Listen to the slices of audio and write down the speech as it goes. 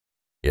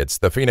It's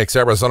the Phoenix,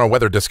 Arizona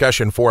weather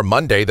discussion for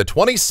Monday, the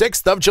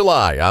 26th of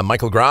July. I'm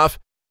Michael Groff.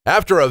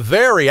 After a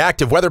very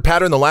active weather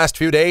pattern the last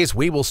few days,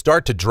 we will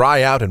start to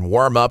dry out and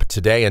warm up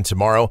today and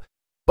tomorrow.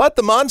 But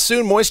the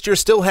monsoon moisture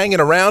is still hanging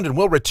around and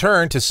will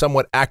return to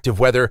somewhat active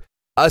weather,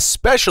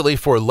 especially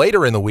for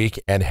later in the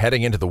week and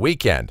heading into the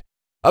weekend.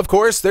 Of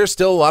course, there's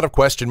still a lot of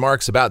question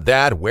marks about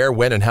that, where,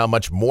 when, and how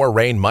much more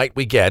rain might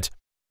we get.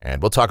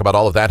 And we'll talk about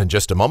all of that in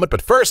just a moment.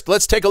 But first,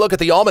 let's take a look at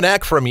the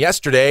almanac from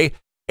yesterday.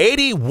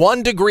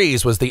 81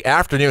 degrees was the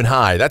afternoon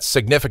high. That's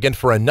significant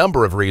for a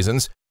number of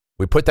reasons.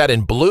 We put that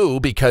in blue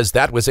because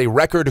that was a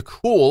record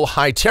cool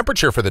high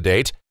temperature for the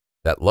date.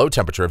 That low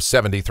temperature of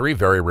 73,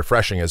 very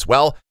refreshing as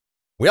well.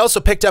 We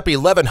also picked up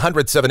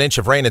 0.11 of an inch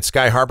of rain at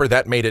Sky Harbor.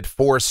 That made it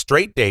 4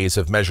 straight days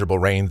of measurable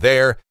rain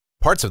there.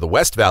 Parts of the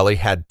West Valley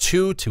had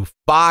 2 to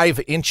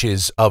 5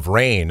 inches of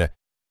rain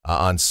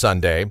on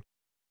Sunday.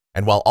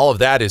 And while all of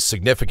that is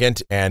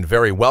significant and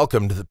very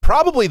welcomed,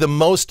 probably the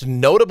most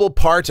notable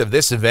part of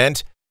this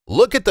event,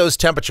 look at those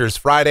temperatures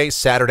Friday,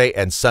 Saturday,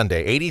 and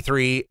Sunday,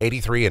 83,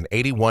 83, and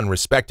 81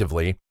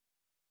 respectively.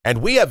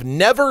 And we have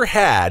never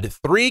had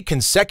 3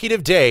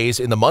 consecutive days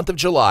in the month of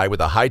July with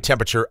a high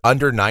temperature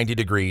under 90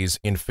 degrees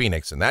in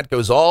Phoenix. And that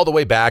goes all the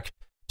way back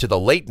to the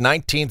late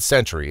 19th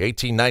century,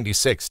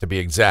 1896 to be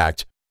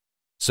exact.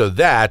 So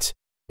that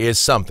is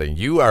something.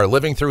 You are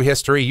living through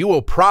history. You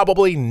will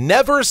probably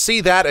never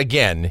see that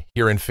again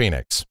here in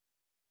Phoenix.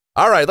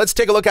 All right, let's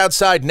take a look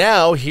outside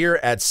now here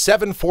at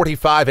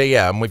 7:45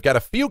 a.m. We've got a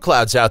few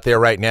clouds out there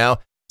right now.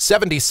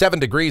 77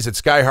 degrees at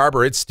Sky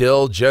Harbor. It's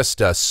still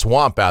just a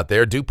swamp out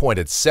there. Dew point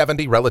at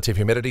 70, relative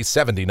humidity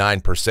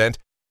 79%.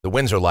 The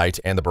winds are light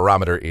and the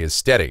barometer is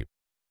steady.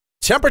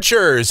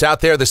 Temperatures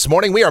out there this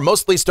morning, we are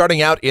mostly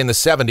starting out in the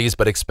 70s,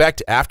 but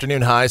expect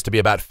afternoon highs to be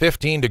about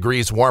 15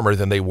 degrees warmer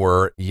than they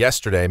were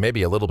yesterday,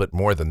 maybe a little bit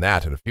more than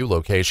that in a few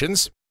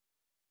locations.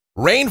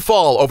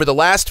 Rainfall over the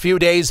last few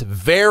days,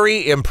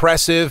 very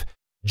impressive,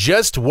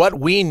 just what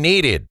we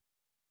needed.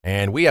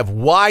 And we have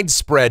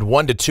widespread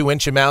 1 to 2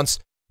 inch amounts,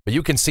 but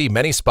you can see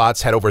many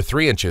spots had over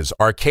 3 inches.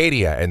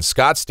 Arcadia and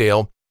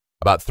Scottsdale,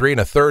 about 3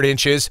 1/3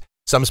 inches.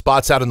 Some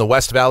spots out in the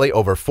West Valley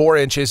over 4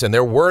 inches, and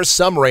there were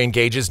some rain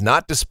gauges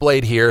not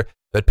displayed here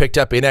that picked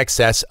up in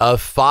excess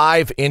of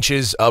 5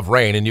 inches of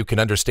rain, and you can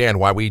understand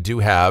why we do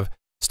have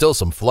still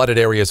some flooded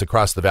areas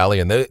across the valley,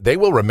 and they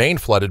will remain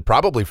flooded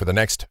probably for the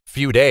next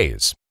few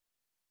days.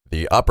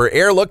 The upper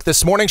air look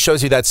this morning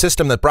shows you that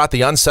system that brought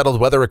the unsettled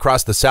weather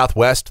across the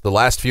southwest the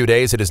last few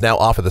days. It is now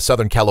off of the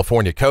Southern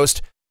California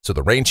coast, so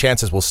the rain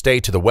chances will stay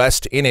to the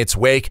west in its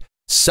wake.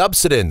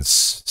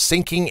 Subsidence,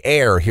 sinking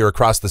air here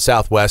across the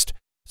southwest,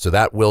 so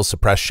that will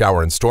suppress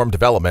shower and storm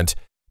development.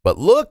 But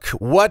look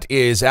what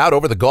is out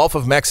over the Gulf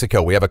of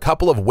Mexico. We have a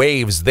couple of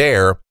waves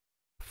there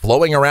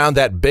flowing around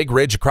that big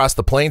ridge across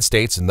the Plain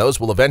States, and those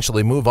will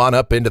eventually move on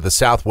up into the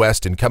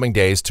southwest in coming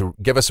days to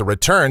give us a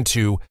return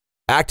to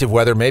active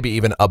weather, maybe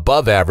even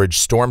above average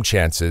storm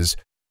chances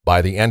by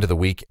the end of the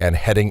week and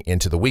heading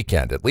into the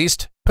weekend, at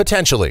least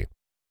potentially.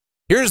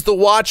 Here's the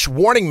watch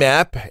warning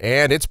map,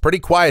 and it's pretty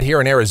quiet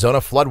here in Arizona.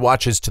 Flood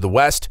watches to the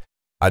west.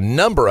 A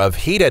number of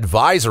heat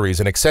advisories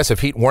and excessive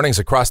heat warnings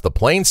across the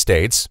Plain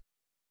States.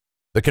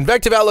 The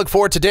convective outlook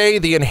for today,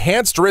 the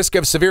enhanced risk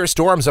of severe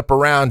storms up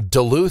around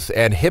Duluth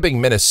and Hibbing,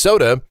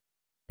 Minnesota.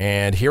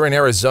 And here in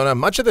Arizona,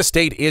 much of the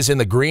state is in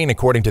the green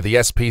according to the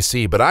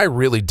SPC, but I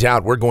really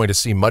doubt we're going to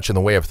see much in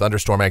the way of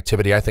thunderstorm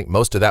activity. I think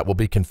most of that will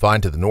be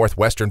confined to the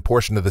northwestern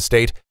portion of the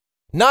state.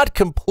 Not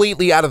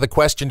completely out of the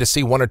question to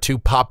see 1 or 2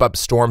 pop-up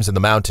storms in the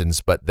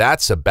mountains, but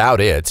that's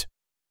about it.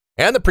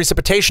 And the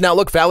precipitation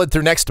outlook valid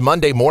through next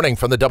Monday morning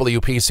from the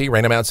WPC.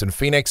 Rain amounts in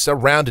Phoenix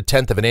around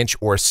 1/10 of an inch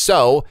or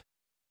so.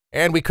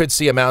 And we could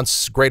see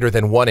amounts greater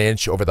than 1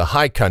 inch over the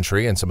high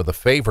country and some of the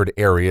favored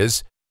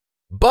areas.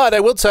 But I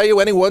will tell you,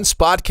 any one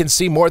spot can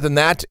see more than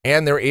that,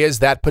 and there is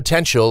that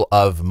potential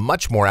of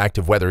much more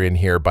active weather in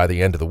here by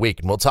the end of the week.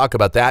 And we'll talk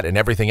about that and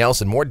everything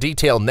else in more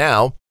detail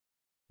now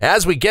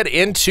as we get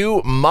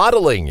into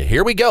modeling.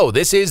 Here we go.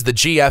 This is the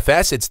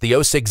GFS. It's the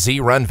 06Z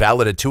run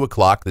valid at 2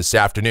 o'clock this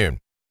afternoon.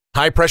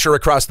 High pressure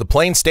across the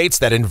Plain States.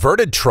 That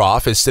inverted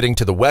trough is sitting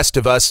to the west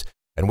of us,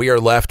 and we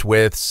are left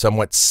with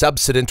somewhat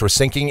subsident or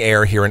sinking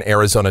air here in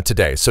Arizona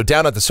today. So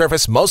down at the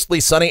surface, mostly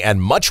sunny and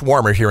much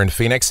warmer here in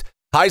Phoenix.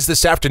 Highs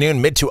this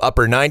afternoon, mid to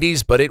upper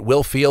 90s, but it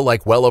will feel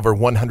like well over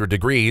 100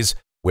 degrees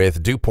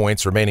with dew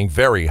points remaining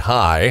very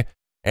high.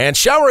 And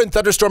shower and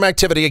thunderstorm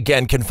activity,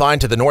 again,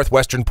 confined to the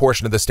northwestern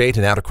portion of the state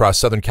and out across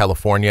Southern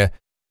California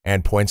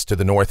and points to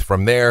the north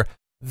from there.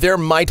 There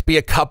might be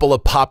a couple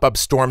of pop-up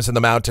storms in the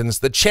mountains.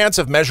 The chance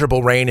of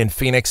measurable rain in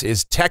Phoenix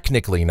is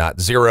technically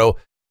not 0,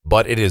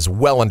 but it is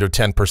well under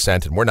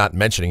 10%, and we're not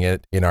mentioning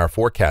it in our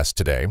forecast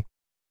today.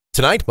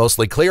 Tonight,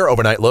 mostly clear,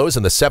 overnight lows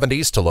in the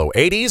 70s to low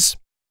 80s.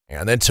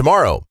 And then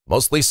tomorrow,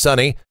 mostly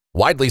sunny,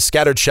 widely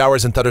scattered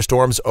showers and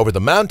thunderstorms over the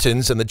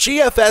mountains, and the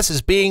GFS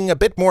is being a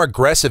bit more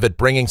aggressive at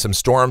bringing some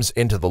storms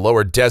into the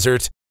lower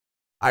desert.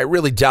 I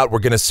really doubt we're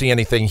going to see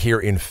anything here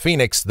in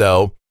Phoenix,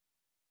 though.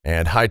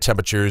 And high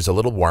temperatures a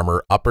little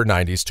warmer, upper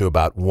 90s to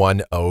about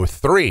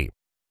 103.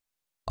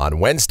 On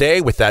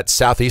Wednesday, with that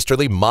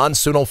southeasterly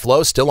monsoonal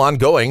flow still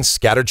ongoing,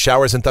 scattered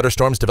showers and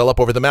thunderstorms develop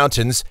over the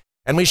mountains,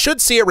 and we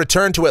should see a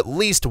return to at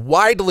least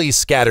widely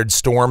scattered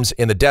storms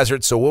in the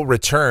desert, so we'll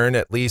return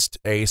at least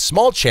a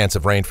small chance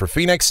of rain for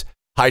Phoenix.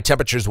 High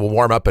temperatures will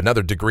warm up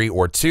another degree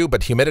or two,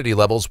 but humidity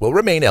levels will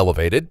remain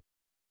elevated.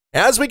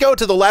 As we go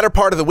to the latter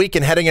part of the week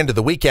and heading into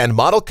the weekend,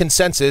 model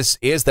consensus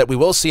is that we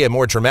will see a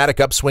more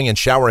dramatic upswing in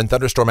shower and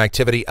thunderstorm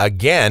activity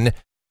again,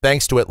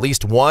 thanks to at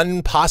least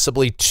one,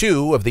 possibly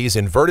two of these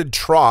inverted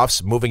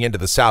troughs moving into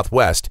the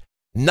southwest.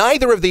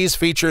 Neither of these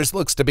features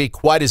looks to be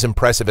quite as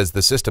impressive as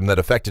the system that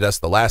affected us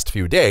the last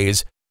few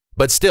days,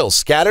 but still,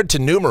 scattered to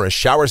numerous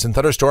showers and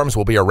thunderstorms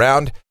will be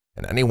around,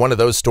 and any one of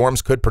those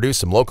storms could produce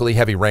some locally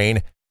heavy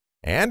rain,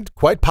 and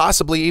quite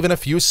possibly even a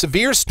few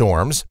severe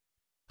storms.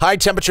 High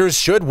temperatures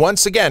should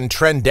once again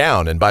trend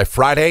down, and by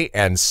Friday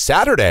and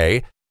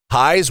Saturday,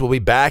 highs will be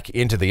back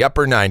into the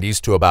upper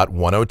 90s to about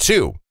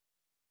 102.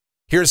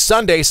 Here's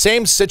Sunday,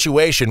 same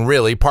situation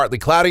really, partly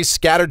cloudy,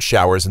 scattered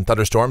showers and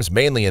thunderstorms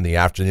mainly in the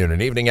afternoon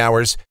and evening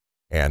hours,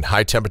 and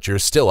high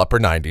temperatures still upper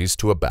 90s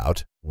to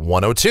about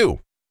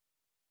 102.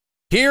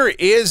 Here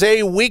is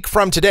a week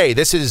from today.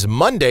 This is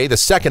Monday, the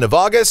 2nd of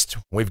August.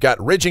 We've got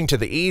ridging to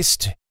the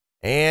east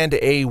and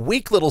a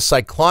weak little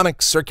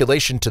cyclonic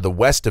circulation to the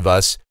west of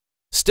us.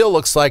 Still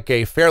looks like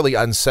a fairly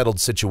unsettled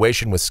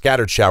situation with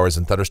scattered showers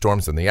and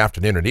thunderstorms in the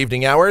afternoon and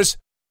evening hours,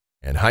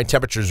 and high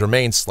temperatures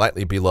remain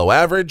slightly below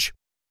average.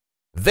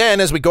 Then,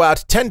 as we go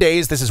out 10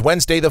 days, this is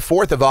Wednesday, the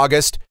 4th of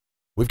August.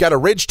 We've got a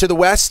ridge to the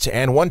west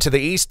and one to the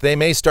east. They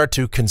may start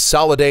to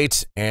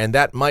consolidate, and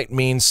that might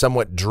mean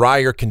somewhat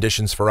drier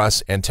conditions for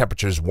us and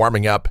temperatures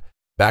warming up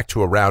back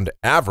to around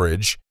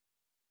average.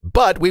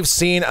 But we've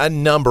seen a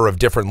number of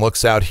different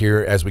looks out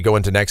here as we go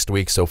into next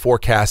week, so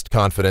forecast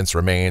confidence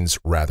remains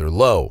rather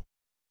low.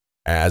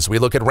 As we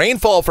look at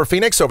rainfall for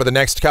Phoenix over the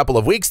next couple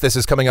of weeks, this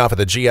is coming off of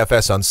the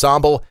GFS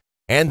Ensemble,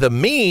 and the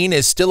mean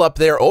is still up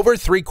there over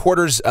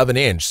 3/4 of an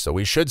inch, so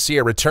we should see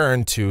a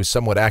return to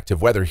somewhat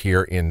active weather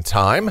here in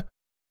time.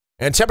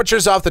 And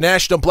temperatures off the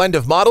national blend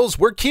of models,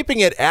 we're keeping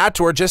it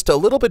at or just a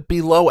little bit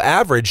below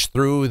average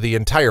through the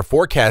entire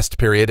forecast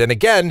period. And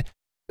again,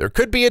 there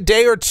could be a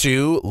day or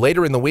two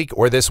later in the week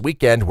or this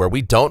weekend where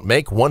we don't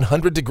make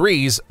 100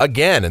 degrees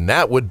again, and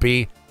that would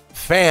be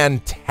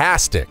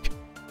fantastic.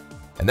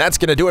 And that's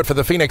going to do it for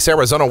the Phoenix,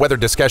 Arizona weather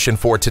discussion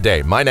for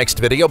today. My next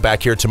video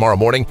back here tomorrow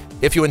morning.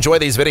 If you enjoy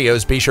these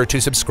videos, be sure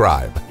to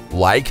subscribe,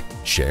 like,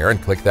 share,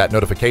 and click that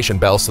notification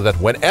bell so that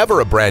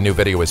whenever a brand new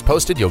video is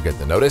posted, you'll get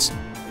the notice.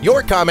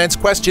 Your comments,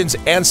 questions,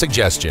 and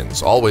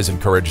suggestions, always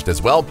encouraged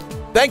as well.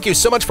 Thank you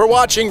so much for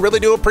watching. Really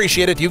do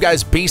appreciate it. You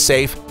guys be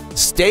safe,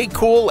 stay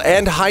cool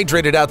and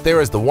hydrated out there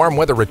as the warm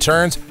weather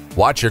returns.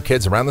 Watch your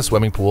kids around the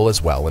swimming pool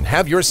as well, and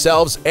have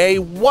yourselves a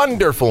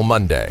wonderful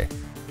Monday.